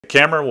The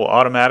camera will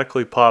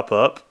automatically pop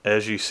up.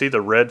 As you see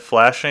the red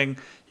flashing,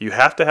 you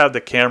have to have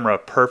the camera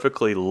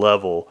perfectly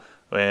level,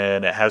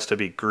 and it has to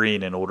be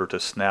green in order to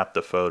snap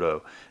the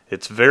photo.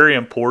 It's very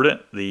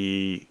important,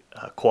 the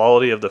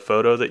quality of the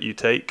photo that you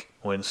take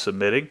when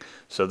submitting,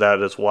 so that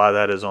is why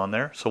that is on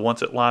there. So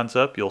once it lines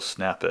up, you'll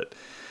snap it.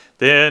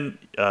 Then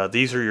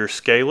these are your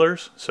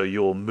scalers, so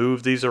you'll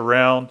move these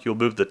around. You'll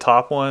move the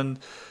top one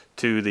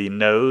to the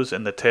nose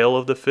and the tail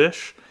of the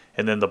fish,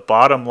 and then the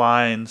bottom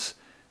lines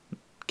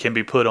can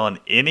be put on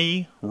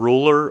any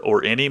ruler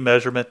or any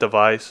measurement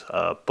device,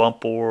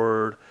 bump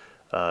board,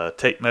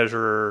 tape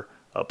measure,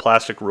 a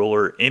plastic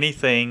ruler,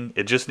 anything.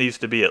 It just needs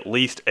to be at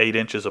least 8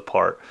 inches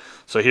apart.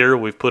 So here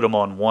we've put them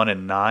on 1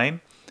 and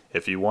 9.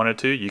 If you wanted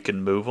to, you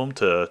can move them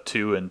to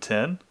 2 and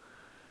 10.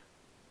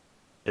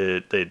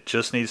 It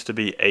just needs to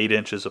be 8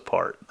 inches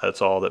apart.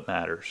 That's all that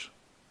matters.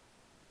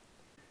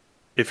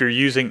 If you're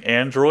using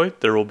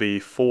Android, there will be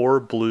 4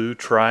 blue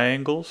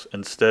triangles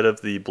instead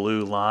of the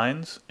blue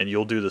lines, and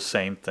you'll do the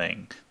same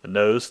thing. The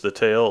nose, the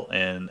tail,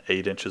 and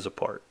 8 inches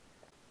apart.